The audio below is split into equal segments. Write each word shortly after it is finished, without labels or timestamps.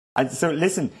And so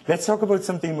listen, let's talk about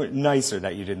something nicer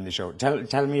that you did in the show.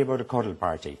 Tell me about a cuddle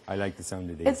party. I like the sound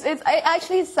of these. It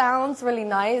actually sounds really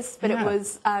nice, but Yeah. it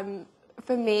was,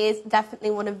 for me, it's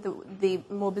definitely one of the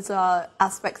more bizarre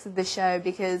aspects of the show,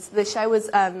 because the show was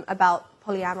about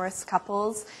polyamorous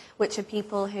couples, which are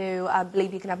people who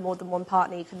believe you can have more than one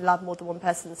partner, you can love more than one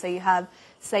person. So you have,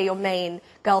 say, your main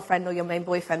girlfriend or your main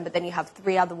boyfriend, but then you have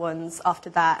 3 other ones after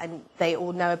that, and they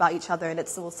all know about each other, and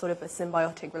it's all sort of a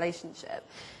symbiotic relationship.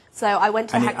 So I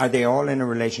went to... And are they all in a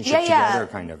relationship together,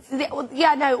 kind of?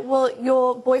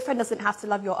 Your boyfriend doesn't have to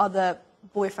love your other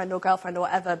boyfriend or girlfriend or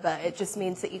whatever, but it just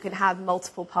means that you can have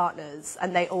multiple partners,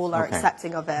 and they all are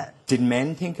accepting of it. Did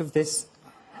men think of this?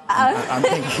 I'm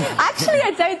thinking... Actually,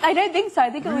 I don't think so. I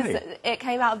think it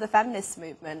came out of the feminist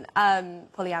movement,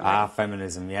 polyamory. Ah,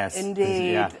 feminism, yes.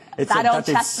 Indeed. Yeah. That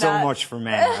did so much for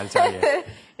men, I'll tell you.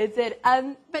 It did.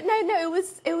 But no,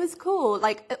 it was cool.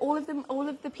 Like, all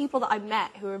of the people that I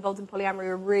met who were involved in polyamory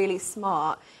were really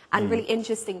smart and really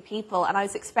interesting people, and I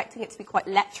was expecting it to be quite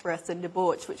lecherous and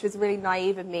debauched, which was really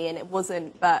naive of me, and it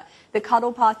wasn't. But the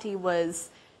cuddle party was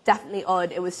definitely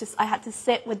odd. It was just, I had to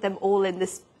sit with them all in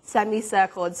this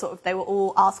semicircle, and sort of they were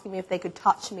all asking me if they could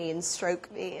touch me and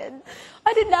stroke me, and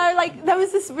I didn't know, like, there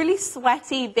was this really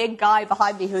sweaty big guy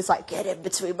behind me who was like, get in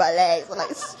between my legs, and like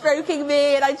stroking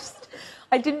me, and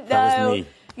I didn't know. That was me.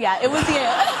 Yeah, it was you.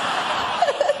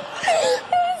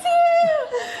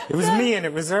 It was me, and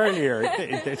it was earlier.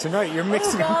 Tonight you're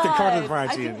mixing up the cuddle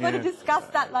party. I didn't want to discuss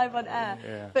that live on air.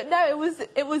 Yeah. But no,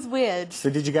 it was weird. So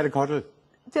did you get a cuddle?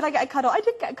 Did I get a cuddle? I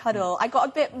did get a cuddle. I got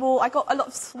a bit more, I got a lot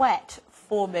of sweat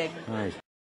forming. Right.